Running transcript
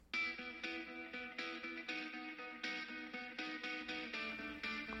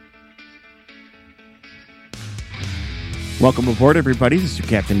Welcome aboard, everybody. This is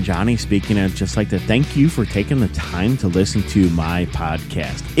Captain Johnny speaking. I'd just like to thank you for taking the time to listen to my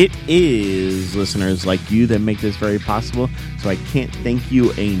podcast. It is listeners like you that make this very possible, so I can't thank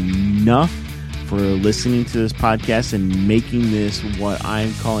you enough for listening to this podcast and making this what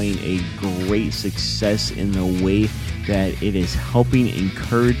I'm calling a great success in the way that it is helping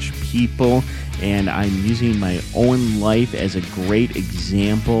encourage people, and I'm using my own life as a great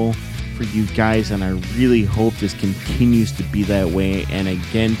example for you guys, and I really hope this continues to be that way. And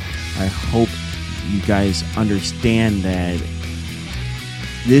again, I hope you guys understand that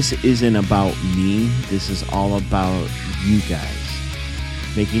this isn't about me. This is all about you guys,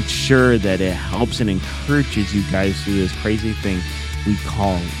 making sure that it helps and encourages you guys through this crazy thing we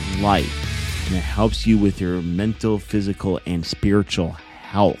call life, and it helps you with your mental, physical, and spiritual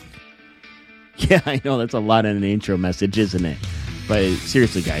health. Yeah, I know that's a lot in an intro message, isn't it? But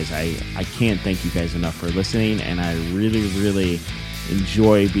seriously, guys, I can't thank you guys enough for listening, and I really, really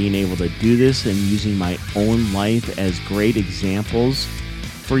enjoy being able to do this and using my own life as great examples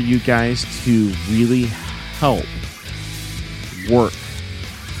for you guys to really help work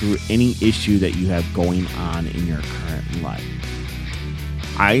through any issue that you have going on in your current life.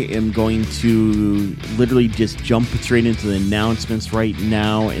 I am going to literally just jump straight into the announcements right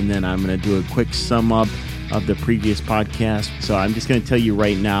now, and then I'm going to do a quick sum up of the previous podcast. So I'm just going to tell you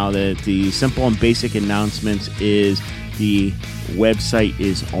right now that the simple and basic announcements is the website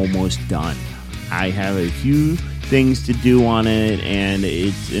is almost done. I have a few things to do on it, and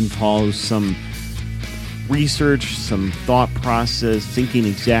it involves some research, some thought process, thinking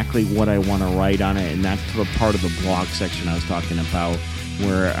exactly what I want to write on it, and that's the part of the blog section I was talking about,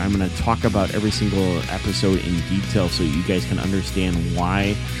 where I'm going to talk about every single episode in detail so you guys can understand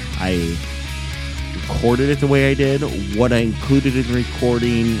why I recorded it the way I did, what I included in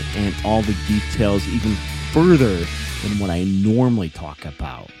recording, and all the details even further than what I normally talk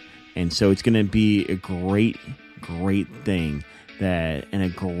about. And so it's going to be a great thing and a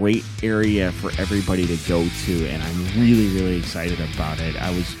great area for everybody to go to, and I'm really, really excited about it. I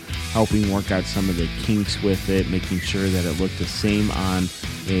was helping work out some of the kinks with it, making sure that it looked the same on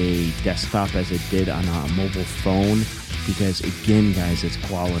a desktop as it did on a mobile phone, because again, guys, it's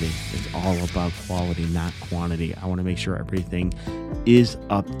quality. It's all about quality, not quantity. I want to make sure everything is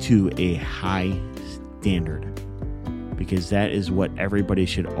up to a high standard, because that is what everybody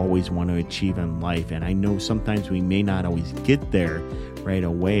should always want to achieve in life. And I know sometimes we may not always get there right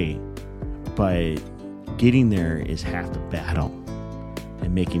away, but getting there is half the battle,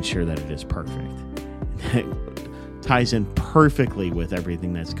 and making sure that it is perfect. That ties in perfectly with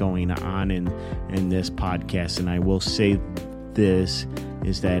everything that's going on in this podcast. And I will say this,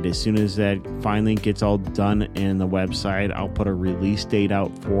 is that as soon as that finally gets all done in the website, I'll put a release date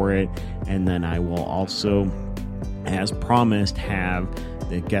out for it, and then I will also, as promised, have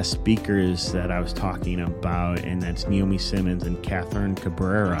the guest speakers that I was talking about, and that's Naomi Simmons and Catherine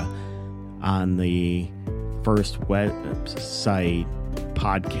Cabrera, on the first website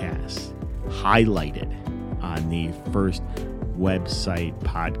podcast, highlighted on the first website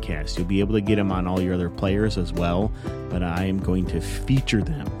podcast. You'll be able to get them on all your other players as well, but I am going to feature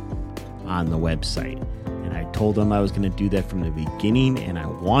them on the website. And I told them I was going to do that from the beginning, and I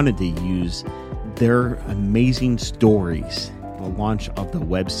wanted to use their amazing stories, the launch of the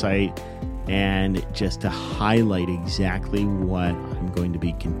website, and just to highlight exactly what I'm going to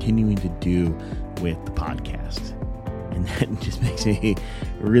be continuing to do with the podcast. And that just makes me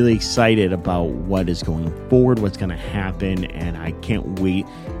really excited about what is going forward, what's going to happen, and I can't wait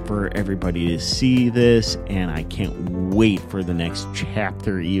for everybody to see this, and I can't wait for the next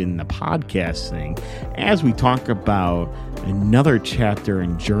chapter, even the podcast thing, as we talk about another chapter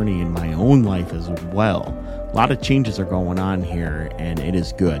and journey in my own life as well. A lot of changes are going on here, and it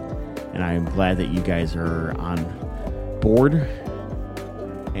is good, and I'm glad that you guys are on board,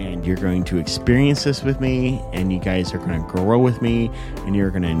 and you're going to experience this with me, and you guys are going to grow with me, and you're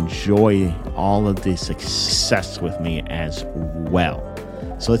going to enjoy all of the success with me as well.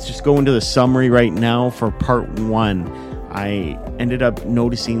 So let's just go into the summary right now for part one. I ended up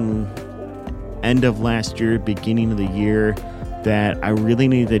noticing end of last year, beginning of the year, that I really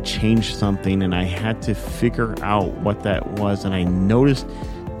needed to change something, and I had to figure out what that was. And I noticed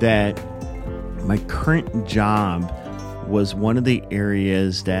that my current job was one of the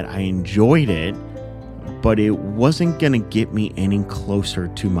areas that I enjoyed it, but it wasn't going to get me any closer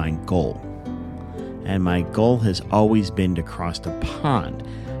to my goal. And my goal has always been to cross the pond.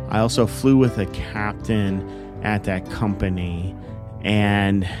 I also flew with a captain at that company,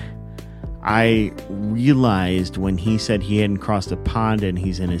 and I realized when he said he hadn't crossed the pond and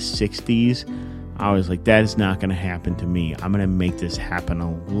he's in his 60s, I was like, that is not going to happen to me. I'm going to make this happen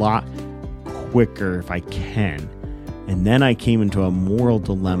a lot quicker if I can. And then I came into a moral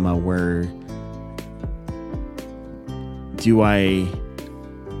dilemma where, do I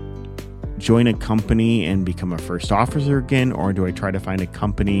join a company and become a first officer again, or do I try to find a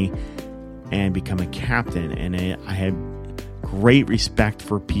company and become a captain? And I had great respect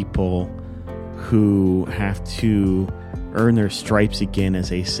for people who have to earn their stripes again, as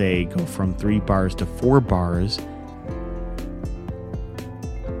they say, go from 3 bars to 4 bars.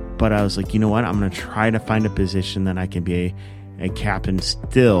 But I was like, you know what? I'm going to try to find a position that I can be a captain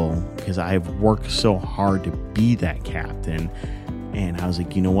still, because I've worked so hard to be that captain. And I was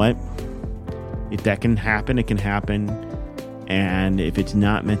like, you know what? If that can happen, it can happen. And if it's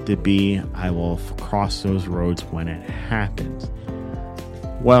not meant to be, I will cross those roads when it happens.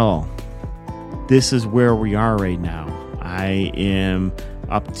 Well, this is where we are right now. I am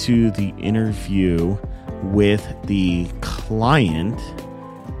up to the interview with the client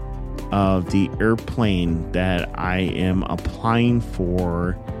of the airplane that I am applying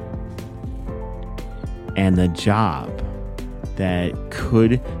for, and the job that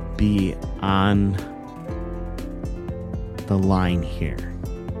could be on the line here.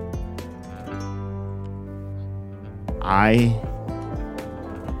 I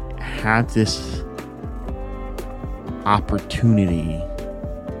have this opportunity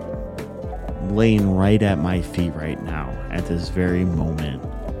laying right at my feet right now at this very moment,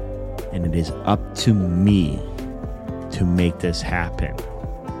 and it is up to me to make this happen.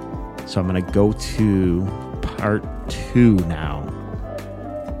 So I'm going to go to part 2 now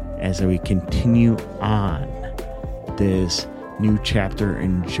as we continue on this new chapter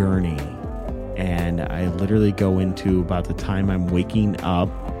and journey. And I literally go into about the time I'm waking up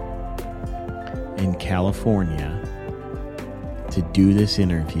in California to do this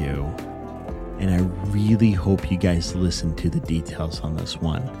interview. And I really hope you guys listen to the details on this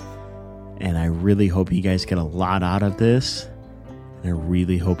one. And I really hope you guys get a lot out of this. And I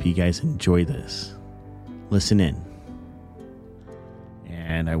really hope you guys enjoy this. Listen in.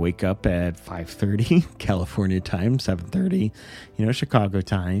 And I wake up at 5:30 California time, 7:30, Chicago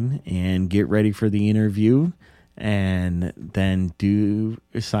time, and get ready for the interview. And then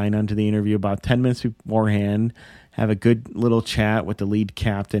sign on to the interview about 10 minutes beforehand. Have a good little chat with the lead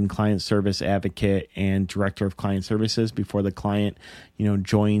captain, client service advocate, and director of client services before the client,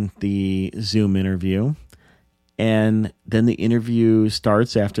 join the Zoom interview. And then the interview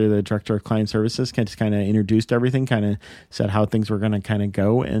starts after the director of client services kind of introduced everything, kind of said how things were going to kind of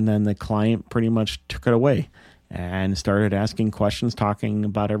go. And then the client pretty much took it away and started asking questions, talking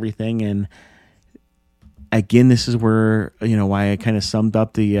about everything. And again, this is where, why I kind of summed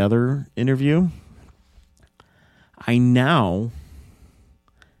up the other interview. I now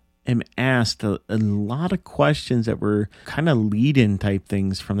am asked a lot of questions that were kind of lead-in type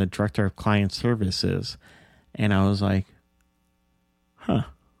things from the director of client services. And I was like, huh.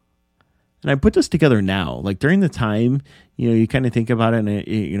 And I put this together now. Like during the time, you kind of think about it and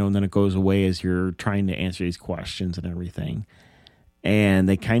and then it goes away as you're trying to answer these questions and everything. And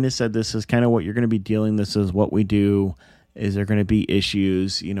they kind of said, this is kind of what you're going to be dealing. This is what we do. Is there going to be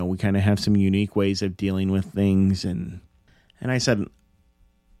issues? We kind of have some unique ways of dealing with things. And I said,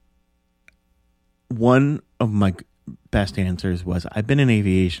 one of my best answers was, I've been in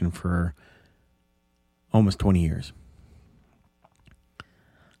aviation for almost 20 years.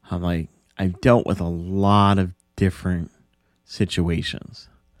 I'm like, I've dealt with a lot of different situations.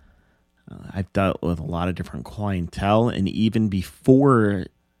 I've dealt with a lot of different clientele, and even before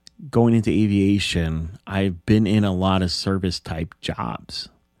going into aviation, I've been in a lot of service type jobs,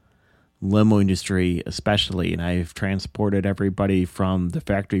 limo industry especially, and I've transported everybody from the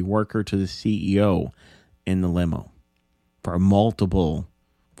factory worker to the CEO in the limo for multiple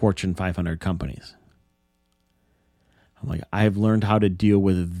Fortune 500 companies. I'm like, I've learned how to deal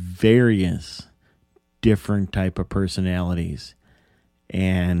with various different type of personalities,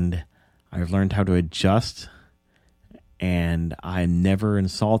 and I've learned how to adjust, and I'm never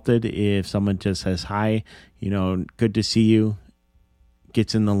insulted if someone just says, hi, good to see you,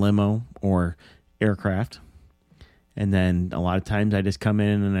 gets in the limo or aircraft. And then a lot of times I just come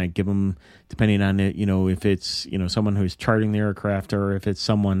in and I give them, depending on it, if it's, someone who's charting the aircraft or if it's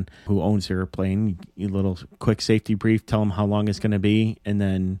someone who owns the airplane, a little quick safety brief, tell them how long it's going to be. And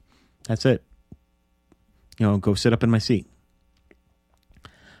then that's it. Go sit up in my seat.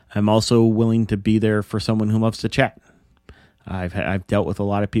 I'm also willing to be there for someone who loves to chat. I've dealt with a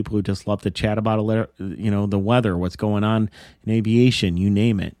lot of people who just love to chat about the weather, what's going on in aviation, you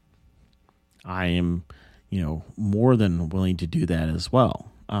name it. I am, more than willing to do that as well.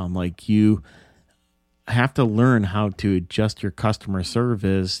 Like you, have to learn how to adjust your customer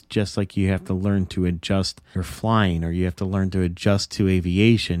service, just like you have to learn to adjust your flying, or you have to learn to adjust to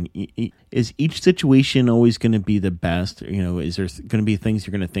aviation. Is each situation always going to be the best? Is there going to be things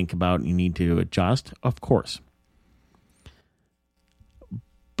you're going to think about and you need to adjust? Of course.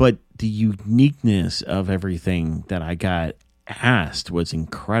 But the uniqueness of everything that I got asked was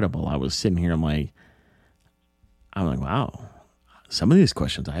incredible. I was sitting here, I'm like, wow, some of these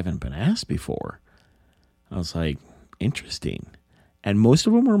questions I haven't been asked before. I was like, interesting. And most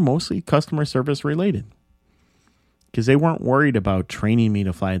of them were mostly customer service related, because they weren't worried about training me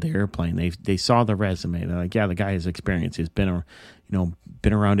to fly the airplane. They saw the resume. They're like, yeah, the guy has experience. He's been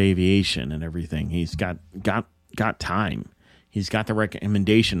around aviation and everything. He's got time. He's got the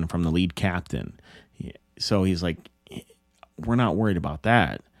recommendation from the lead captain. So he's like, we're not worried about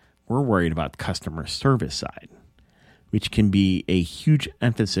that. We're worried about the customer service side, which can be a huge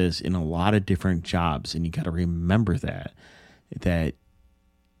emphasis in a lot of different jobs. And you got to remember that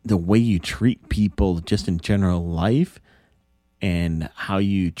the way you treat people just in general life, and how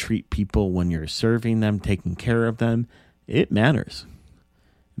you treat people when you're serving them, taking care of them, it matters.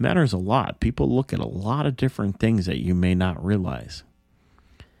 It matters a lot. People look at a lot of different things that you may not realize.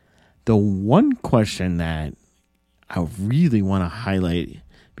 The one question that I really want to highlight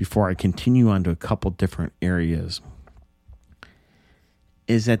before I continue on to a couple different areas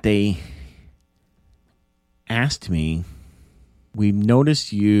is that they asked me, we've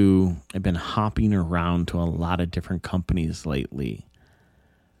noticed you have been hopping around to a lot of different companies lately.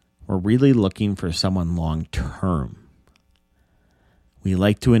 We're really looking for someone long term. We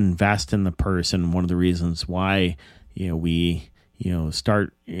like to invest in the person. One of the reasons why, we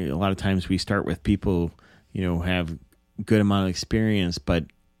start, a lot of times we start with people, have good amount of experience, but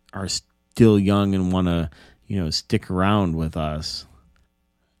are still young and want to, stick around with us.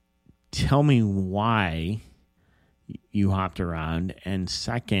 Tell me why you hopped around. And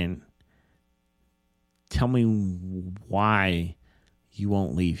second, tell me why you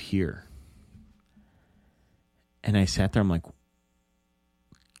won't leave here. And I sat there, I'm like,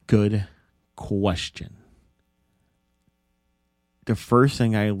 good question. The first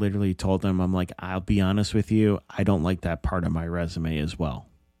thing I literally told them, I'm like, I'll be honest with you, I don't like that part of my resume as well.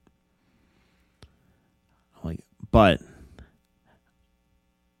 I'm like, but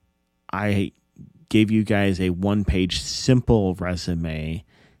I gave you guys a one-page simple resume.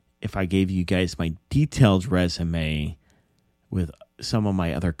 If I gave you guys my detailed resume with some of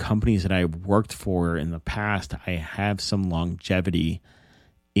my other companies that I've worked for in the past, I have some longevity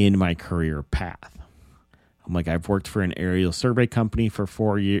in my career path. I'm like, I've worked for an aerial survey company for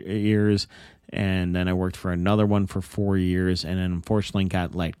 4 years, and then I worked for another one for 4 years, and then unfortunately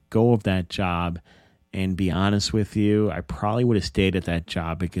got let go of that job. And be honest with you, I probably would have stayed at that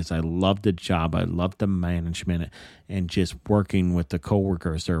job because I loved the job. I loved the management, and just working with the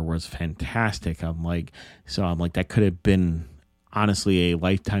coworkers there was fantastic. I'm like, that could have been honestly a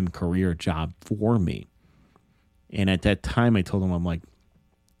lifetime career job for me. And at that time, I told them, I'm like,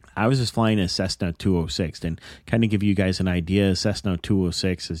 I was just flying a Cessna 206, and kind of give you guys an idea, Cessna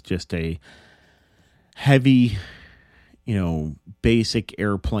 206 is just a heavy, basic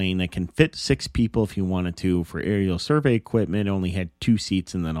airplane that can fit 6 people if you wanted to. For aerial survey equipment, it only had 2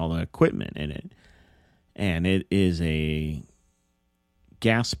 seats and then all the equipment in it. And it is a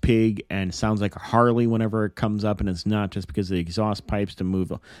gas pig and sounds like a Harley whenever it comes up, and it's not just because of the exhaust pipes to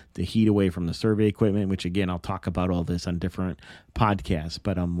move the heat away from the survey equipment, which again, I'll talk about all this on different podcasts,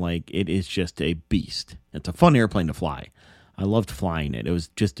 but I'm like, it is just a beast. It's a fun airplane to fly. I loved flying it. It was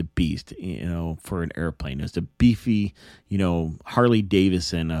just a beast, for an airplane. It was a beefy, Harley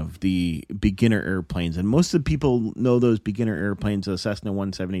Davidson of the beginner airplanes. And most of the people know those beginner airplanes, the Cessna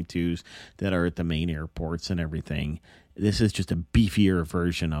 172s that are at the main airports and everything. This is just a beefier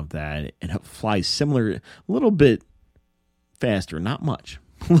version of that. And it flies similar, a little bit faster, not much.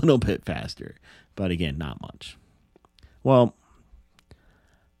 A little bit faster, but again, not much. Well,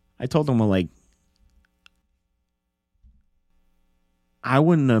 I told them, I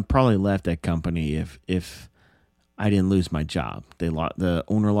wouldn't have probably left that company if I didn't lose my job. The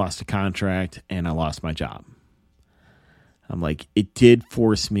owner lost the contract, and I lost my job. I'm like, it did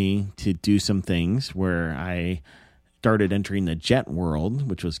force me to do some things where I started entering the jet world,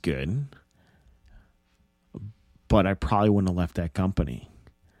 which was good, but I probably wouldn't have left that company.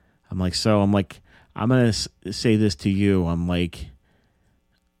 I'm like, I'm going to say this to you. I'm like,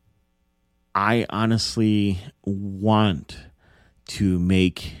 I honestly want to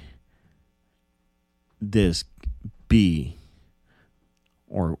make this be,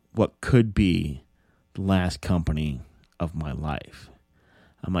 or what could be, the last company of my life.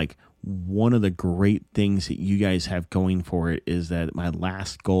 I'm like, one of the great things that you guys have going for it is that my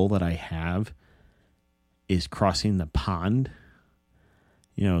last goal that I have is crossing the pond.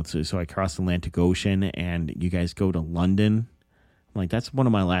 So I cross the Atlantic Ocean and you guys go to London. I'm like, that's one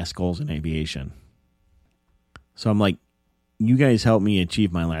of my last goals in aviation. So I'm like, you guys help me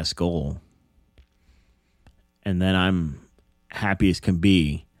achieve my last goal. And then I'm happy as can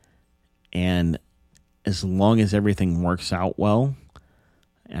be. And as long as everything works out well,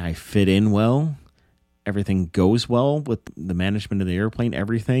 and I fit in well, everything goes well with the management of the airplane,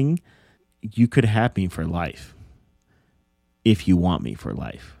 everything, you could have me for life if you want me for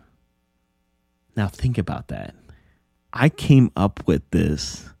life. Now think about that. I came up with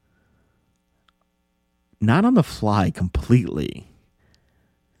this not on the fly completely,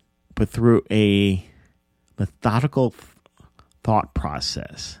 but through a methodical thought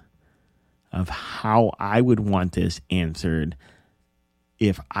process of how I would want this answered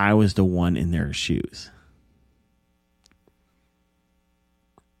if I was the one in their shoes.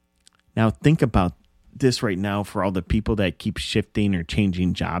 Now think about this right now for all the people that keep shifting or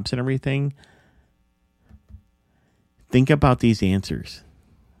changing jobs and everything. Think about these answers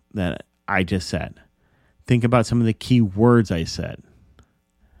that I just said. Think about some of the key words I said.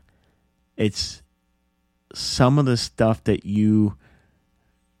 It's some of the stuff that you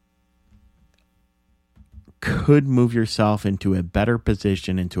could move yourself into a better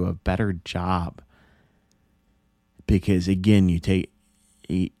position, into a better job. Because again,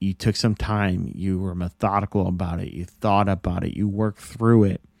 you took some time, you were methodical about it, you thought about it, you worked through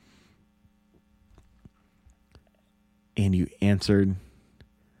it, and you answered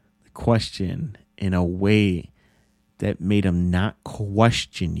the question in a way that made them not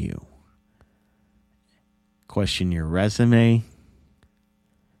question you, question your resume,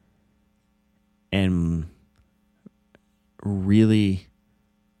 and really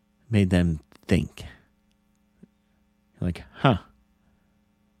made them think. You're like, huh.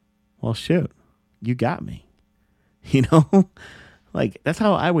 Well, shoot, you got me. Like, that's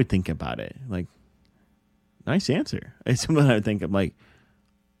how I would think about it. Like, nice answer. It's something I would think, I'm like,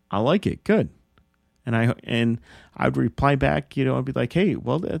 I like it. Good. And I would reply back, I'd be like, hey,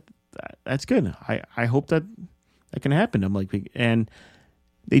 well, that's good. I hope that can happen. I'm like, and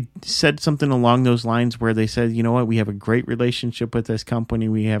they said something along those lines where they said, you know what, we have a great relationship with this company.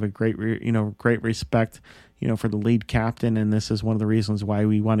 We have a great respect, for the lead captain. And this is one of the reasons why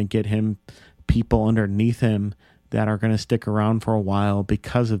we want to get him people underneath him that are going to stick around for a while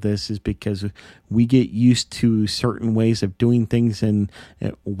because of this, is because we get used to certain ways of doing things and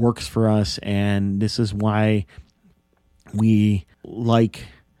it works for us. And this is why we like,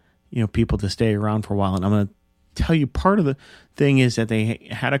 people to stay around for a while. And I'm going to tell you, part of the thing is that they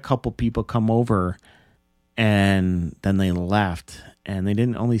had a couple people come over and then they left, and they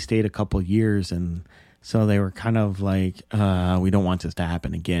didn't only stayed a couple years. And so they were kind of like, we don't want this to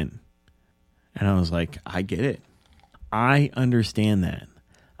happen again. And I was like, I get it. I understand that.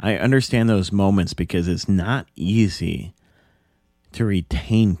 I understand those moments because it's not easy to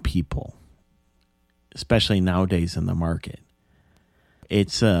retain people, especially nowadays in the market.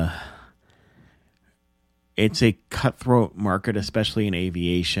 It's a cutthroat market, especially in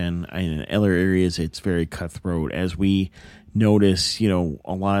aviation. In other areas, it's very cutthroat. As we notice, a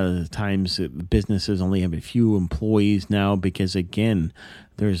lot of the times businesses only have a few employees now because, again,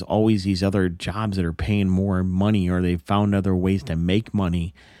 there's always these other jobs that are paying more money, or they've found other ways to make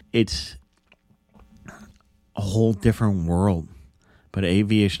money. It's a whole different world. But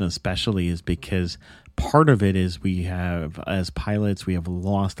aviation especially is because part of it is we have, as pilots, we have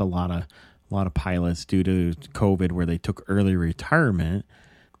lost a lot of pilots due to COVID, where they took early retirement.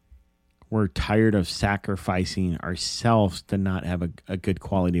 We're tired of sacrificing ourselves to not have a good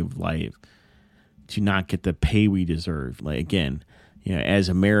quality of life, to not get the pay we deserve. Like, again, as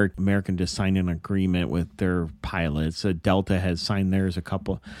American just signed an agreement with their pilots. Delta has signed theirs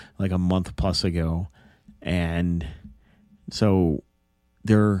a month plus ago. And so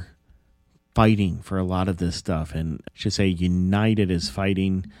they're fighting for a lot of this stuff. And I should say United is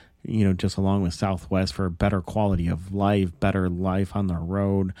fighting, just along with Southwest, for a better quality of life, better life on the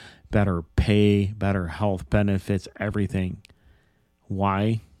road, better pay, better health benefits, everything.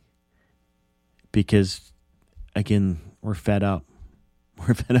 Why? Because, again, we're fed up.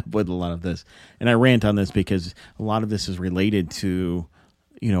 We're fed up with a lot of this. And I rant on this because a lot of this is related to,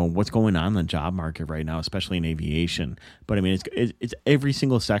 what's going on in the job market right now, especially in aviation. But I mean, it's every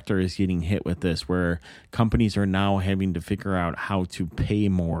single sector is getting hit with this, where companies are now having to figure out how to pay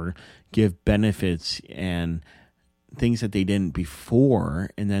more, give benefits and things that they didn't before.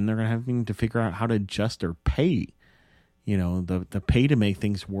 And then they're having to figure out how to adjust their pay. the pay to make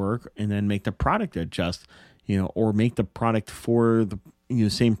things work, and then make the product adjust, or make the product for the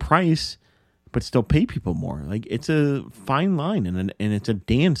same price, but still pay people more. Like, it's a fine line, and it's a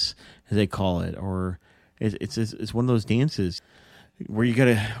dance, as they call it, or it's one of those dances where you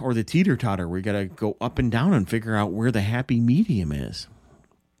gotta, or the teeter-totter, where you gotta go up and down and figure out where the happy medium is.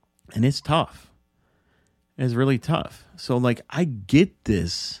 And it's tough. It's really tough. So, like, I get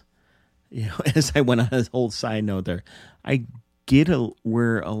this, as I went on this whole side note there, I get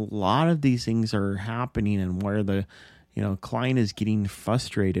where a lot of these things are happening, and where the, client is getting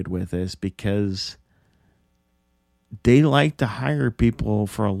frustrated with this, because they like to hire people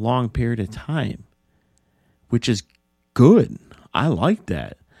for a long period of time, which is good. I like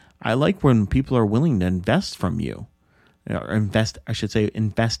that. I like when people are willing to invest from you, or invest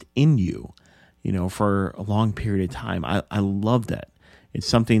in you, for a long period of time. I love that. It's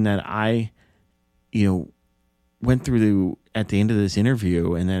something that I, went through at the end of this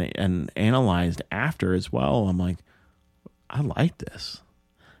interview, and analyzed after as well. I'm like, I like this.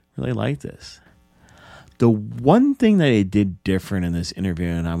 Really like this. The one thing that I did different in this interview,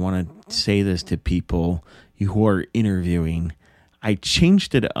 and I want to say this to people who are interviewing, I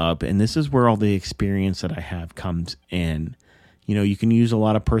changed it up, and this is where all the experience that I have comes in. You can use a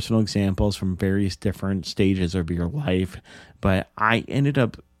lot of personal examples from various different stages of your life, but I ended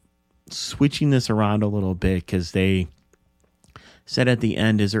up switching this around a little bit, because they said at the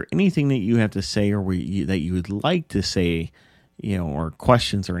end, is there anything that you have to say, or that you would like to say, or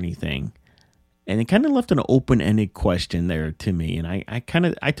questions or anything? And it kind of left an open-ended question there to me, and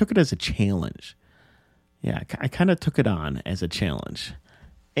I took it as a challenge. Yeah, I kind of took it on as a challenge.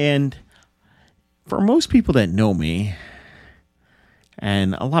 And for most people that know me,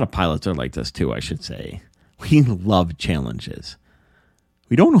 and a lot of pilots are like this too, I should say, we love challenges.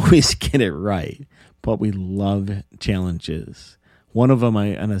 We don't always get it right, but we love challenges. One of them,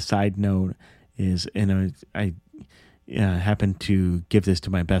 on a side note, is, and I happened to give this to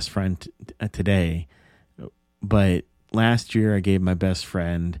my best friend today, but last year I gave my best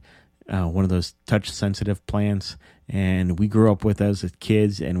friend one of those touch-sensitive plants, and we grew up with those as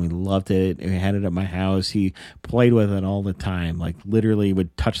kids, and we loved it. We had it at my house. He played with it all the time, like literally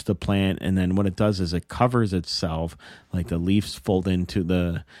would touch the plant, and then what it does is it covers itself, like the leaves fold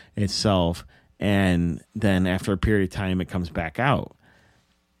into itself, and then after a period of time, it comes back out.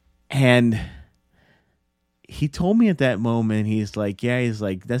 And he told me at that moment, he's like,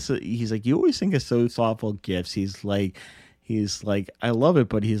 you always think of so thoughtful gifts. He's like, I love it,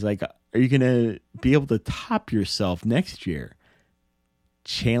 but he's like, are you going to be able to top yourself next year?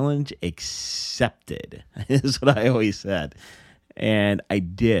 Challenge accepted is what I always said. And I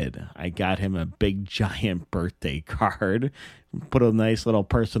did. I got him a big giant birthday card, put a nice little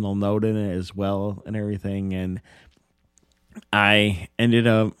personal note in it as well and everything. And I ended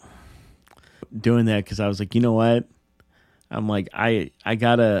up doing that because I was like, you know what? I'm like, I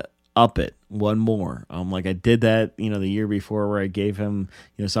got to up it one more. I'm like, I did that, the year before where I gave him,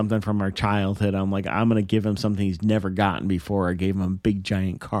 something from our childhood. I'm like, I'm going to give him something he's never gotten before. I gave him a big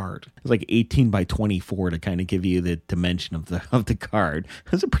giant card. It was like 18 by 24 to kind of give you the dimension of the card.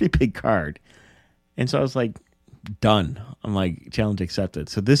 It was a pretty big card. And so I was like, done. I'm like, challenge accepted.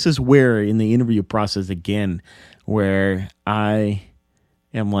 So this is where in the interview process again, where I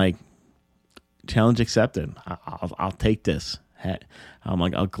am like, challenge accepted. I'll take this. I'm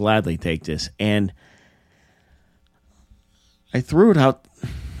like, I'll gladly take this. And I threw it out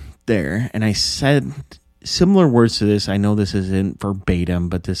there, and I said similar words to this. I know this isn't verbatim,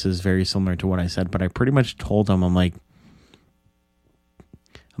 but this is very similar to what I said. But I pretty much told them, I'm like,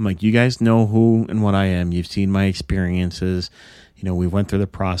 you guys know who and what I am. You've seen my experiences. We went through the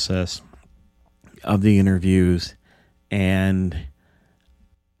process of the interviews, and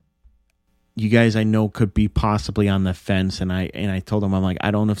you guys I know could be possibly on the fence, and I told them, I'm like,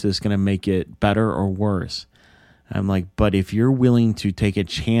 I don't know if this is going to make it better or worse. I'm like, but if you're willing to take a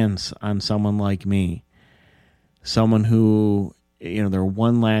chance on someone like me, someone who, their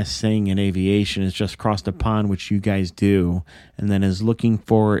one last thing in aviation is just cross the pond, which you guys do, and then is looking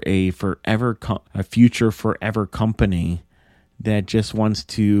for a future forever company that just wants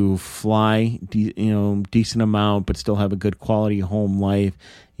to fly, decent amount, but still have a good quality home life,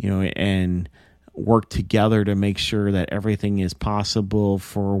 and work together to make sure that everything is possible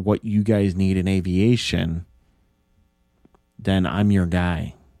for what you guys need in aviation, then I'm your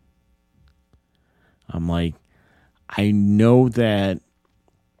guy. I'm like, I know that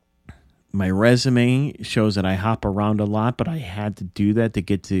my resume shows that I hop around a lot, but I had to do that to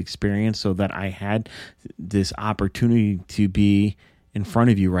get the experience so that I had this opportunity to be in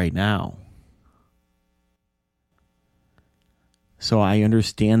front of you right now. So I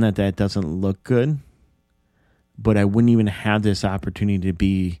understand that that doesn't look good, but I wouldn't even have this opportunity to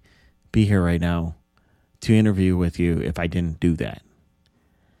be here right now to interview with you if I didn't do that.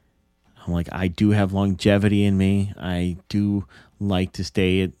 I'm like, I do have longevity in me. I do like to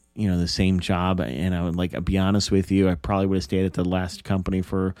stay at, the same job. And I would I'll be honest with you, I probably would have stayed at the last company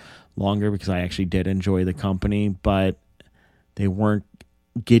for longer because I actually did enjoy the company, but they weren't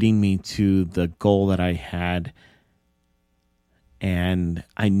getting me to the goal that I had. And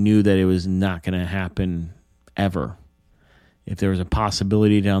I knew that it was not going to happen ever. If there was a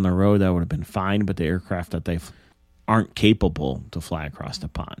possibility down the road, that would have been fine, but the aircraft that they aren't capable to fly across the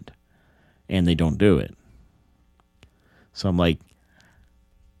pond, and they don't do it. So I'm like,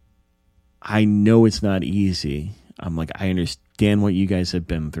 I know it's not easy. I'm like, I understand what you guys have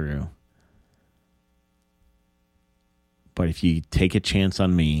been through. But if you take a chance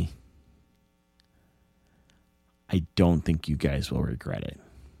on me, I don't think you guys will regret it.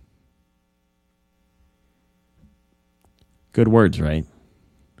 Good words, right?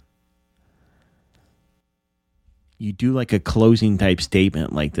 You do a closing type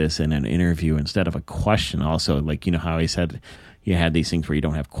statement like this in an interview instead of a question. Also, how I said you had these things where you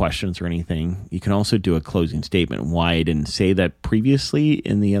don't have questions or anything. You can also do a closing statement. Why I didn't say that previously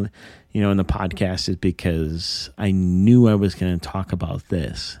in the in the podcast is because I knew I was going to talk about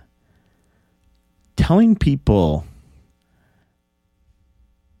this. Telling people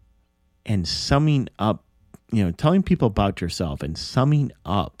and summing up, telling people about yourself and summing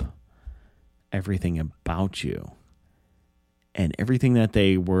up everything about you and everything that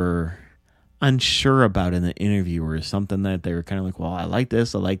they were unsure about in the interview or something that they were kind of like, well, I like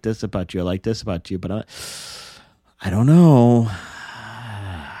this about you, but I don't know.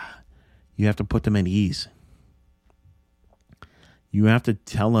 You have to put them at ease. You have to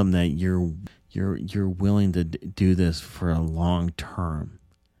tell them that you're willing to do this for a long term.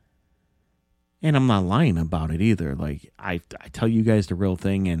 And I'm not lying about it either. I tell you guys the real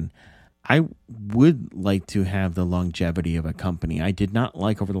thing, and I would like to have the longevity of a company. I did not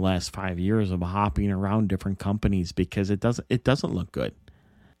like over the last 5 years of hopping around different companies because it doesn't look good.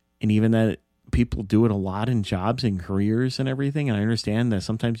 And even that people do it a lot in jobs and careers and everything. And I understand that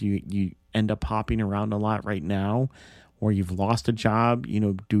sometimes you end up hopping around a lot right now, or you've lost a job,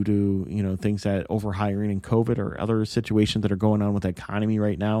 due to, things that overhiring and COVID or other situations that are going on with the economy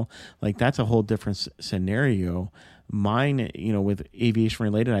right now. That's a whole different scenario. Mine, with aviation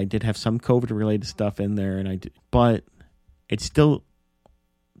related, I did have some COVID related stuff in there, but it's still,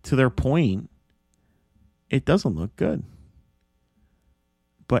 to their point, it doesn't look good.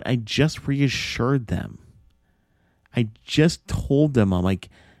 But I just reassured them. I just told them, I'm like,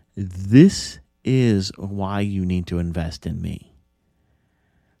 this is why you need to invest in me.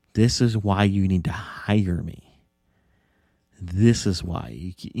 This is why you need to hire me. This is why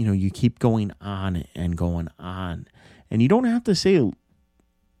you keep going on and going on. And you don't have to say,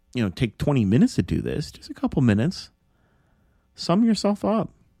 take 20 minutes to do this, just a couple minutes. Sum yourself up,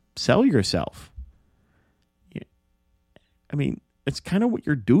 sell yourself. I mean, it's kind of what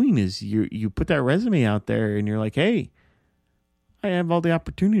you're doing is you put that resume out there and you're like, hey, I have all the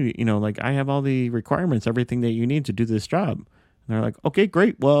opportunity, I have all the requirements, everything that you need to do this job. And they're like, okay,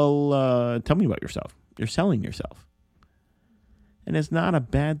 great. Well, tell me about yourself. You're selling yourself. And it's not a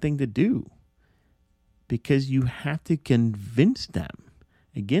bad thing to do because you have to convince them,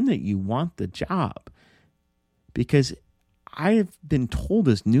 again, that you want the job. Because I've been told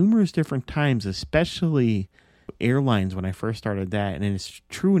this numerous different times, especially airlines when I first started that, and it's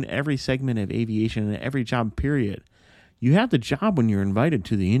true in every segment of aviation and every job period. You have the job when you're invited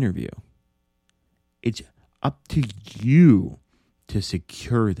to the interview. It's up to you to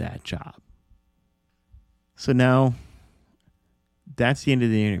secure that job. So now, that's the end of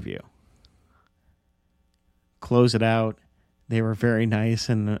the interview. Close it out. They were very nice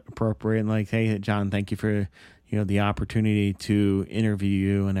and appropriate and hey, John, thank you for the opportunity to interview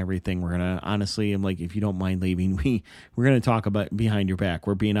you and everything. We're going to, honestly, I'm like, if you don't mind leaving, we're going to talk about behind your back.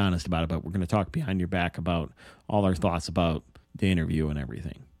 We're being honest about it, but we're going to talk behind your back about all our thoughts about the interview and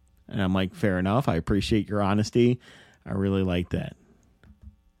everything. And I'm like, fair enough. I appreciate your honesty. I really like that.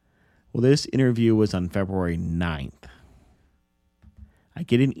 Well, this interview was on February 9th. I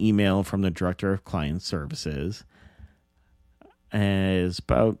get an email from the Director of Client Services. And it's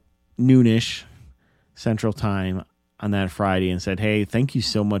about noonish Central Time on that Friday and said, hey, thank you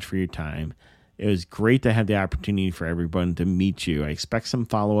so much for your time. It was great to have the opportunity for everyone to meet you. I expect some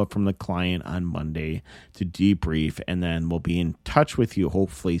follow-up from the client on Monday to debrief, and then we'll be in touch with you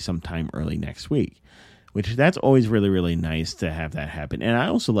hopefully sometime early next week. which that's always really, really nice to have that happen. And I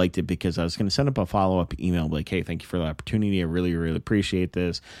also liked it because I was going to send up a follow-up email like, hey, thank you for the opportunity. I really, really appreciate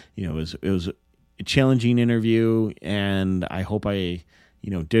this. It was a challenging interview, and I hope I,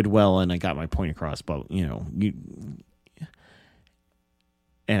 did well and I got my point across. But, and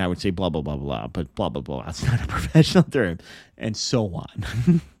I would say blah, blah, blah, blah, but blah, blah, blah. It's not a professional term, and so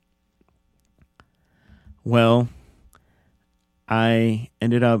on. Well, I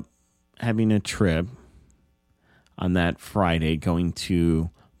ended up having a trip on that Friday going to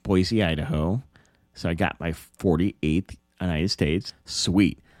Boise, Idaho. So I got my 48th United States.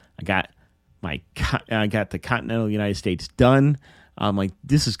 Sweet. I got the continental United States done. I'm like,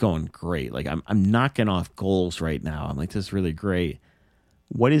 this is going great. Like I'm knocking off goals right now. I'm like, this is really great.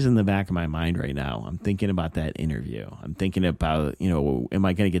 What is in the back of my mind right now? I'm thinking about that interview. I'm thinking about, am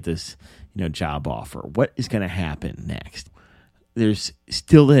I going to get this, job offer? What is going to happen next? There's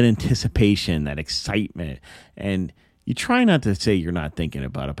still that anticipation, that excitement. And you try not to say you're not thinking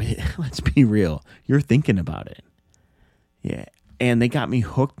about it, but let's be real. You're thinking about it. Yeah. And they got me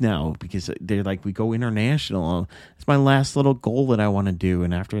hooked now because they're like, we go international. It's my last little goal that I want to do.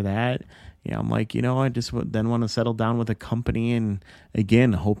 And after that, I'm like, I just then want to settle down with a company and,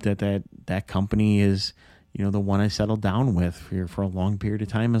 again, hope that company is, the one I settle down with for a long period of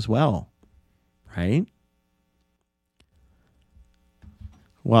time as well. Right?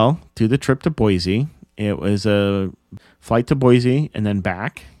 Well, to the trip to Boise, it was a flight to Boise and then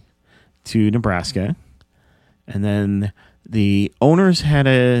back to Nebraska. And then the owners had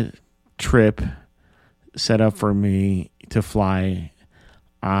a trip set up for me to fly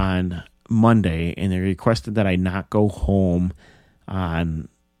on Monday, and they requested that I not go home on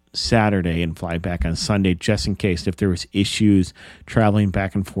Saturday and fly back on Sunday, just in case if there was issues traveling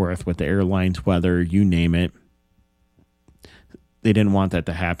back and forth with the airlines, weather, you name it. They didn't want that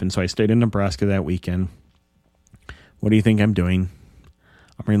to happen, so I stayed in Nebraska that weekend. What do you think I'm doing?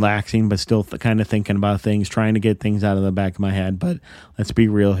 I'm relaxing, but still kind of thinking about things, trying to get things out of the back of my head. But let's be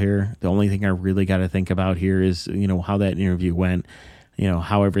real here. The only thing I really got to think about here is, how that interview went,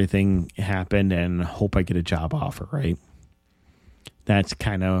 how everything happened, and hope I get a job offer, right? That's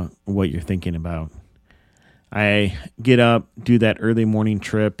kind of what you're thinking about. I get up, do that early morning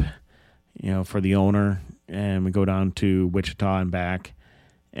trip, for the owner, and we go down to Wichita and back.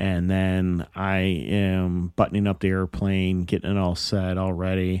 And then I am buttoning up the airplane, getting it all set, all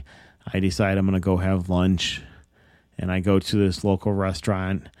ready. I decide I'm going to go have lunch. And I go to this local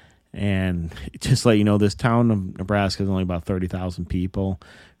restaurant. And just let you know, this town of Nebraska is only about 30,000 people,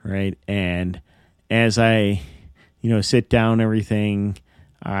 right? And as I, sit down, everything,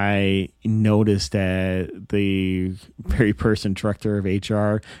 I noticed that the very person, director of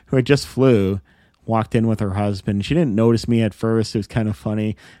HR, who I just flew, walked in with her husband. She didn't notice me at first. It was kind of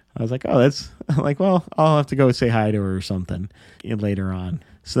funny. I was like, oh, well, I'll have to go say hi to her or something later on.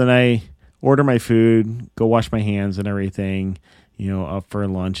 So then I order my food, go wash my hands and everything, up for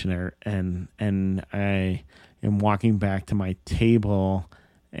lunch, and I am walking back to my table.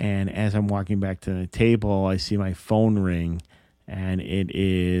 And as I'm walking back to the table, I see my phone ring, and it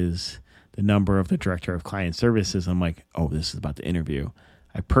is the number of the director of client services. I'm like, oh, this is about the interview.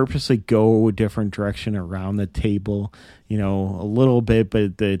 I purposely go a different direction around the table, a little bit,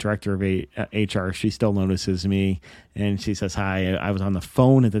 but the director of HR, she still notices me, and she says hi. I was on the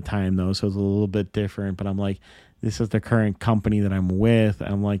phone at the time, though, so it was a little bit different, but I'm like, this is the current company that I'm with.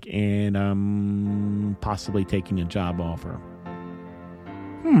 I'm like, and I'm possibly taking a job offer.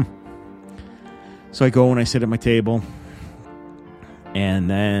 So I go and I sit at my table, and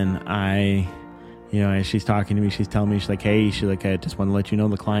then as she's talking to me, she's telling me, she's like, hey, I just want to let you know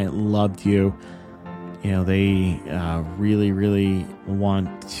the client loved you. They really, really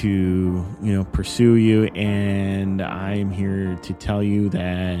want to, pursue you. And I'm here to tell you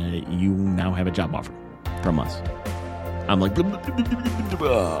that you now have a job offer from us. I'm like,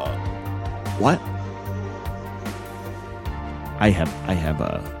 what? I have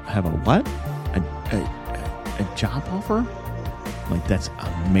a what? A job offer? Like, that's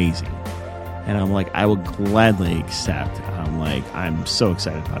amazing. And I'm like, I will gladly accept. I'm like, I'm so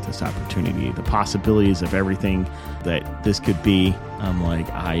excited about this opportunity, the possibilities of everything that this could be. I'm like,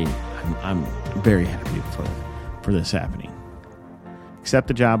 I'm very happy for this happening. Accept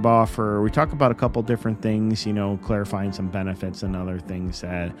the job offer. We talk about a couple different things, clarifying some benefits and other things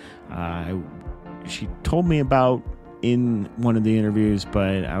that she told me about in one of the interviews,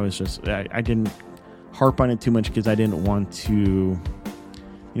 but I didn't harp on it too much because I didn't want to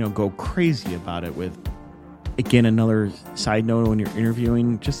go crazy about it with, again, another side note when you're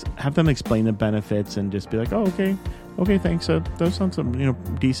interviewing, just have them explain the benefits and just be like, oh, okay, thanks. Those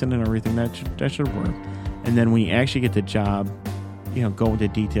sound decent and everything. That should work. And then when you actually get the job, go into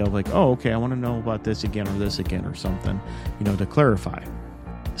detail like, oh, okay, I want to know about this again or something, to clarify.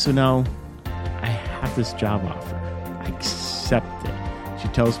 So now I have this job offer. I accept it. She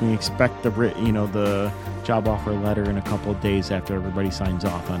tells me expect the job offer letter in a couple of days after everybody signs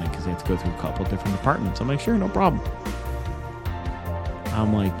off on it because they have to go through a couple of different departments. I'm like, sure, no problem.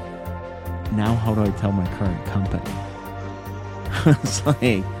 I'm like, now how do I tell my current company?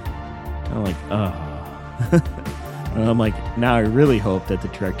 I'm like, and I'm like, now I really hope that the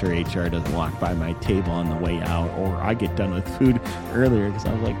director of HR doesn't walk by my table on the way out, or I get done with food earlier, because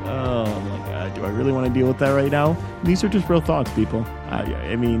I was like, oh my God, do I really want to deal with that right now? These are just real thoughts, people.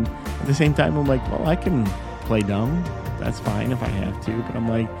 I mean, at the same time, I'm like, well, I can play dumb. That's fine if I have to, but I'm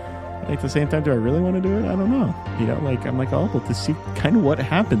like, at the same time, do I really want to do it? I don't know. I'm like, oh, well, to see kind of what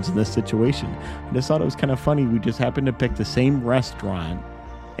happens in this situation. I just thought it was kind of funny. We just happened to pick the same restaurant,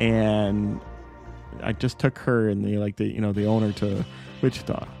 and I just took her and the owner to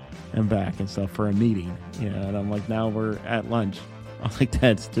Wichita and back and stuff for a meeting. And I'm like, now we're at lunch. I'm like,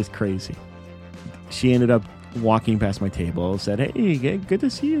 that's just crazy. She ended up walking past my table, said, hey, good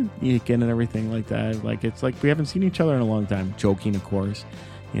to see you again, and everything like that. Like, it's like we haven't seen each other in a long time. Joking, of course.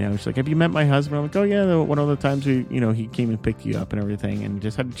 She's like, have you met my husband? I'm like, oh yeah, one of the times he came and picked you up and everything, and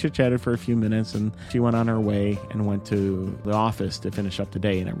just had chit-chatted for a few minutes, and she went on her way and went to the office to finish up the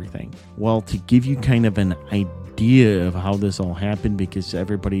day and everything. Well, to give you kind of an idea of how this all happened, because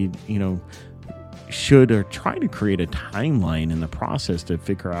everybody, should or try to create a timeline in the process to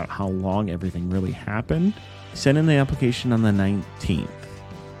figure out how long everything really happened. Sent in the application on the 19th.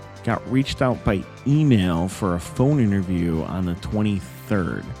 Got reached out by email for a phone interview on the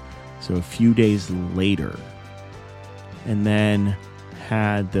 23rd, so a few days later. And then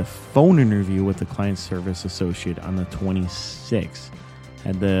had the phone interview with the client service associate on the 26th.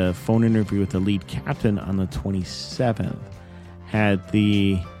 Had the phone interview with the lead captain on the 27th. Had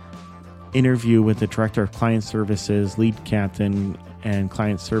the interview with the director of client services, lead captain, and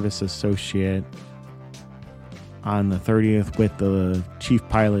client service associate on the 30th, with the chief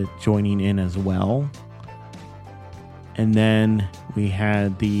pilot joining in as well. And then we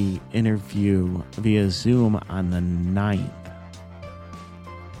had the interview via Zoom on the 9th.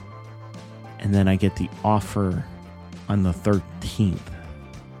 And then I get the offer on the 13th.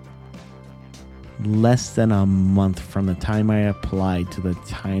 Less than a month from the time I applied to the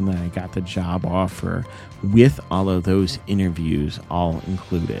time that I got the job offer, with all of those interviews all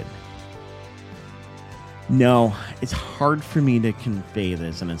included. No, it's hard for me to convey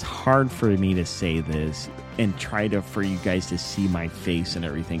this, and it's hard for me to say this and try for you guys to see my face and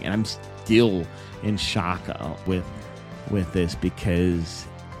everything. And I'm still in shock with this, because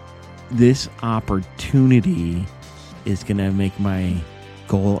this opportunity is going to make my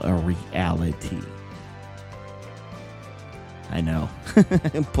goal a reality. I know.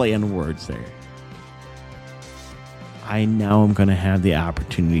 Play on words there. I know I'm going to have the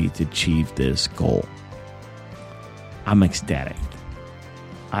opportunity to achieve this goal. I'm ecstatic.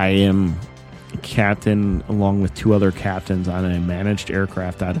 I am a captain along with two other captains on a managed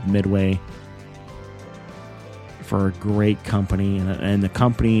aircraft out of Midway for a great company. And the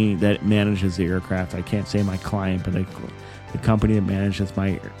company that manages the aircraft, I can't say my client, but the company that manages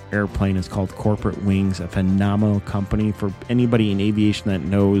my airplane is called Corporate Wings, a phenomenal company. For anybody in aviation that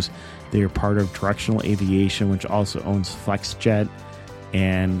knows, they are part of Directional Aviation, which also owns FlexJet.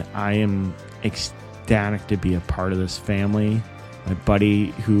 And I am ecstatic to be a part of this family. My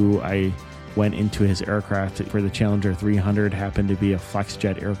buddy, who I went into his aircraft for the Challenger 300, happened to be a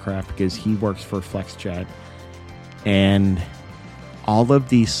FlexJet aircraft because he works for FlexJet. And all of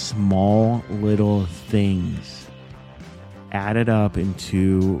these small little things added up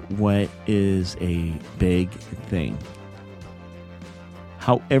into what is a big thing.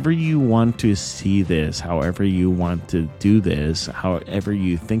 However you want to see this, however you want to do this, however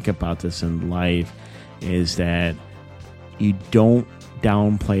you think about this in life, is that you don't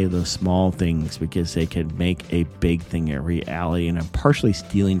downplay the small things, because they can make a big thing a reality. And I'm partially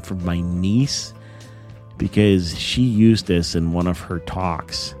stealing from my niece, because she used this in one of her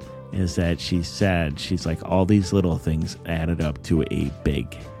talks, is that she said, she's like, all these little things added up to a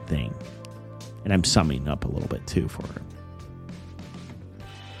big thing. And I'm summing up a little bit too for her.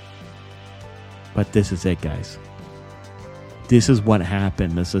 But this is it, guys. This is what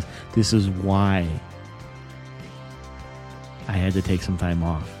happened. This is why I had to take some time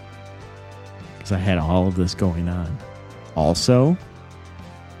off, because I had all of this going on. Also,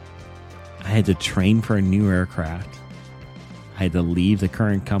 I had to train for a new aircraft. I had to leave the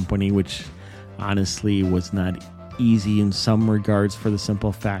current company, which honestly was not easy in some regards, for the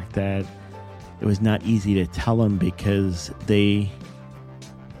simple fact that it was not easy to tell them because they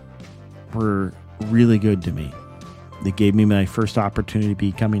were really good to me. They gave me my first opportunity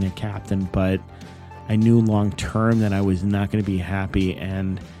becoming a captain, but I knew long term that I was not going to be happy,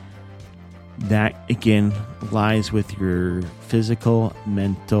 and that again lies with your physical,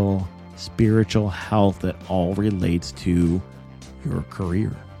 mental, spiritual health that all relates to your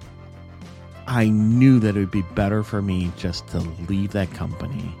career. I knew that it would be better for me just to leave that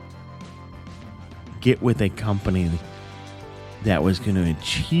company, get with a company that was going to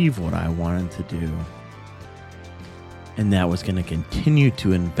achieve what I wanted to do, and that was going to continue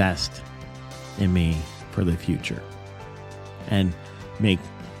to invest in me for the future and make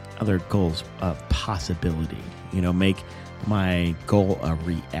other goals a possibility, make my goal a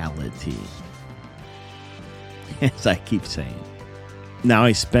reality, as I keep saying. Now,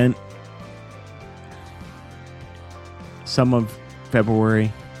 I spent some of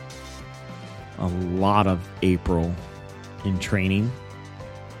February, a lot of April in training,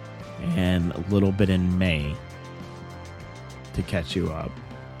 and a little bit in May to catch you up.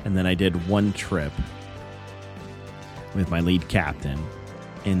 And then I did one trip with my lead captain,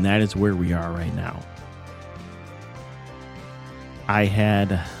 and that is where we are right now. I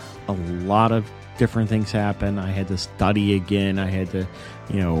had a lot of different things happen. I had to study again. I had to,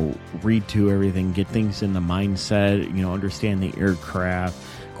 read to everything, get things in the mindset, understand the aircraft,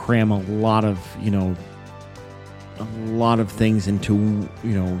 cram a lot of things into,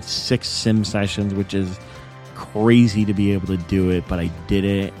 6 sim sessions, which is crazy to be able to do it, but I did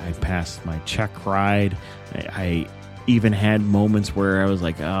it. I passed my check ride. I even had moments where I was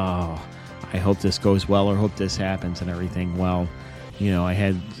like, oh, I hope this goes well or hope this happens and everything. Well, I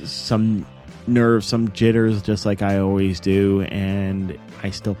had some nerves, some jitters, just like I always do, and I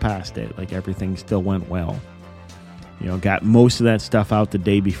still passed it. Like, everything still went well. Got most of that stuff out the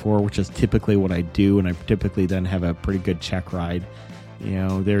day before, which is typically what I do, and I typically then have a pretty good check ride.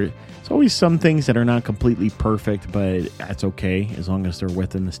 There's always some things that are not completely perfect, but that's okay as long as they're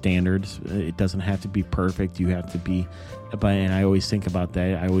within the standards. It doesn't have to be perfect. You have to be, and I always think about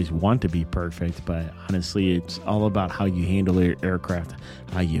that. I always want to be perfect, but honestly, it's all about how you handle your aircraft,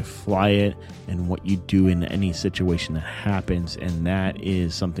 how you fly it, and what you do in any situation that happens, and that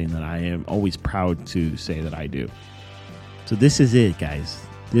is something that I am always proud to say that I do. So this is it, guys.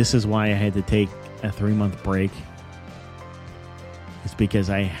 This is why I had to take a 3-month break. It's because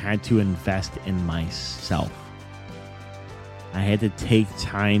I had to invest in myself. I had to take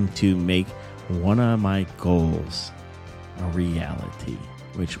time to make one of my goals a reality,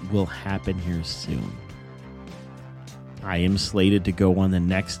 which will happen here soon. I am slated to go on the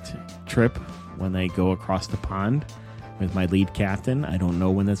next trip when they go across the pond with my lead captain. I don't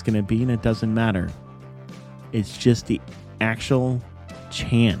know when that's going to be, and it doesn't matter. It's just the actual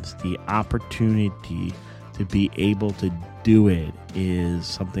chance, the opportunity to be able to do it is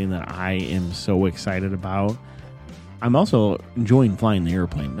something that I am so excited about. I'm also enjoying flying the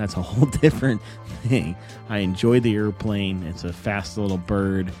airplane. That's a whole different thing. I enjoy the airplane. It's a fast little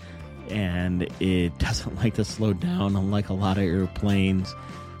bird, and it doesn't like to slow down, unlike a lot of airplanes.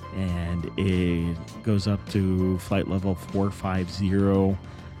 And it goes up to flight level 450,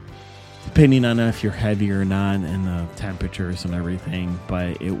 depending on if you're heavy or not, and the temperatures and everything.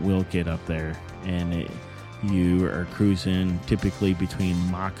 But it will get up there, and you are cruising typically between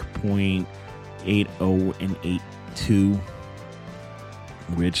Mach 0.80 and 82,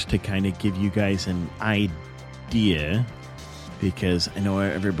 which, to kind of give you guys an idea, because I know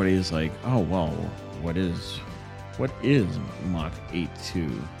everybody is like, oh, well, what is Mach 82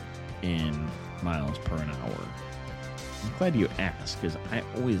 in miles per an hour? I'm glad you asked, because I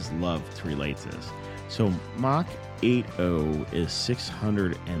always love to relate this. So Mach 80 is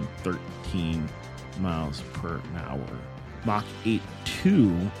 613 miles per hour. Mach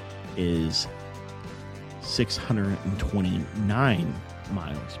 82 is 629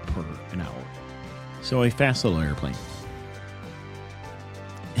 miles per an hour. So a fast little airplane.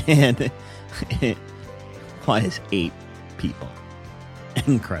 And it flies 8 people.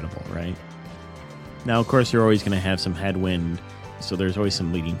 Incredible, right? Now, of course, you're always going to have some headwind, so there's always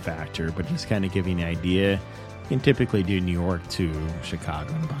some leading factor, but just kind of giving you an idea, you can typically do New York to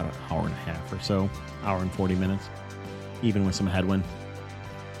Chicago in about an hour and a half or so, hour and 40 minutes, even with some headwind.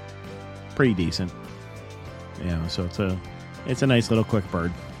 Pretty decent. So it's a nice little quick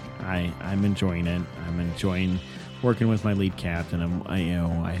bird. I'm enjoying it. I'm enjoying working with my lead captain.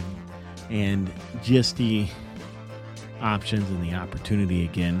 And just the options and the opportunity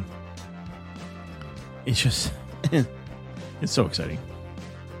again. It's just, it's so exciting.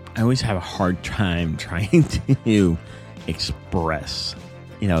 I always have a hard time trying to express,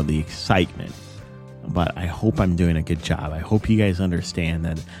 the excitement but I hope I'm doing a good job. I hope you guys understand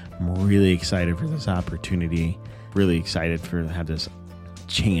that I'm really excited for this opportunity, really excited to have this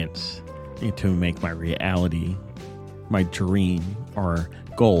chance to make my reality, my dream or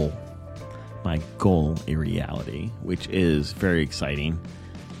goal, my goal a reality, which is very exciting.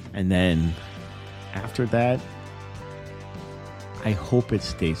 And then after that, I hope it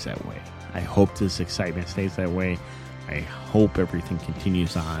stays that way. I hope this excitement stays that way. I hope everything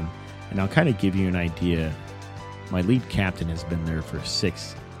continues on. And I'll kind of give you an idea. My lead captain has been there for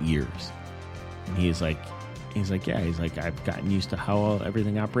 6 years. And he's like, I've gotten used to how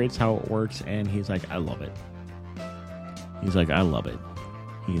everything operates, how it works. And he's like, I love it. He's like, I love it.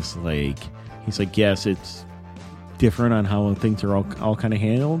 He's like, yes, it's different on how things are all kind of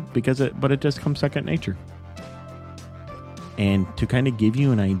handled but it just comes second nature. And to kind of give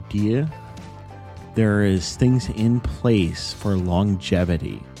you an idea, there is things in place for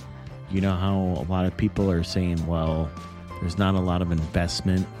longevity. You know how a lot of people are saying, well, there's not a lot of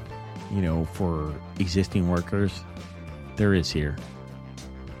investment, for existing workers. There is here.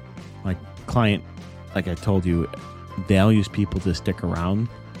 My client, like I told you, values people to stick around,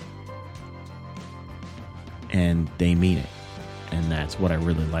 and they mean it. And that's what I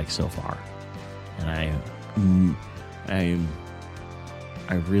really like so far. And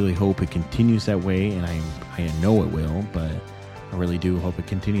I really hope it continues that way, and I know it will, but I really do hope it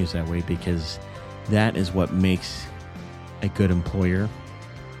continues that way, because that is what makes a good employer,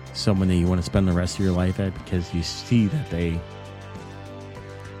 someone that you want to spend the rest of your life at, because you see that they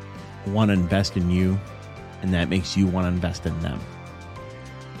want to invest in you, and that makes you want to invest in them,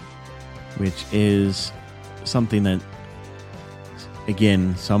 which is something that,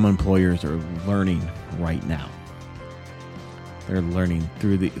 again, some employers are learning right now. They're learning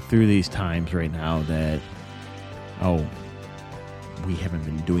through these times right now that, oh, we haven't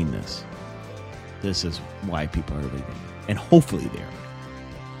been doing this. This is why people are leaving. And hopefully they are.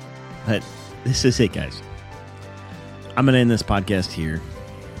 But this is it, guys. I'm going to end this podcast here,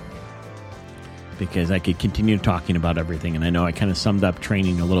 because I could continue talking about everything. And I know I kind of summed up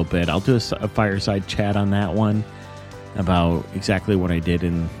training a little bit. I'll do a fireside chat on that one about exactly what I did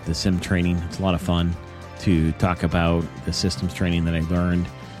in the sim training. It's a lot of fun to talk about the systems training that I learned.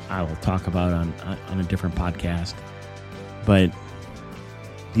 I will talk about on a different podcast. But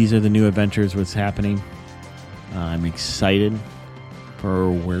these are the new adventures, what's happening. I'm excited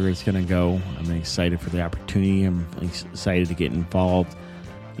for where it's going to go. I'm excited for the opportunity. I'm excited to get involved,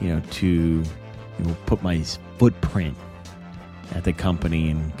 to put my footprint at the company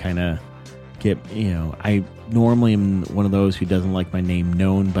and kind of get, I normally am one of those who doesn't like my name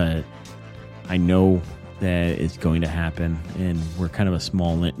known, but I know that it's going to happen, and we're kind of a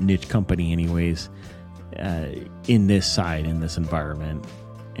small niche company anyways, in this environment.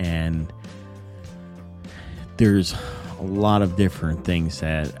 And there's a lot of different things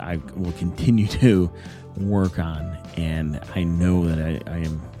that I will continue to work on, and I know that I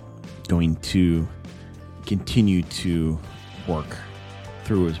am going to continue to work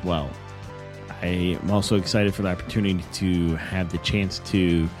through as well. I am also excited for the opportunity to have the chance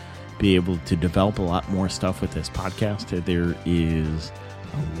to be able to develop a lot more stuff with this podcast. There is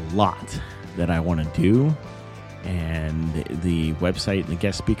a lot that I want to do, and the website and the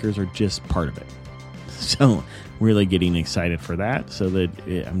guest speakers are just part of it. So really getting excited for that. So that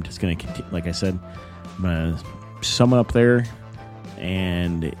I'm just going to continue, like I said, I'm going to sum it up there,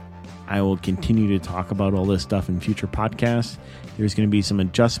 and I will continue to talk about all this stuff in future podcasts. There's going to be some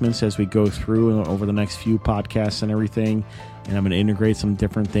adjustments as we go through over the next few podcasts and everything. And I'm going to integrate some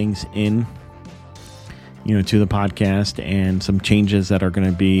different things in, to the podcast, and some changes that are going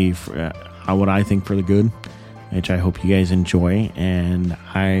to be for, what I think for the good, which I hope you guys enjoy. And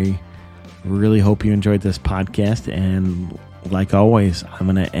I really hope you enjoyed this podcast. And like always, I'm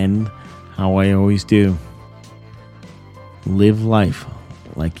going to end how I always do. Live life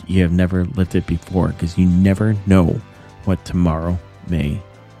like you have never lived it before, because you never know what tomorrow may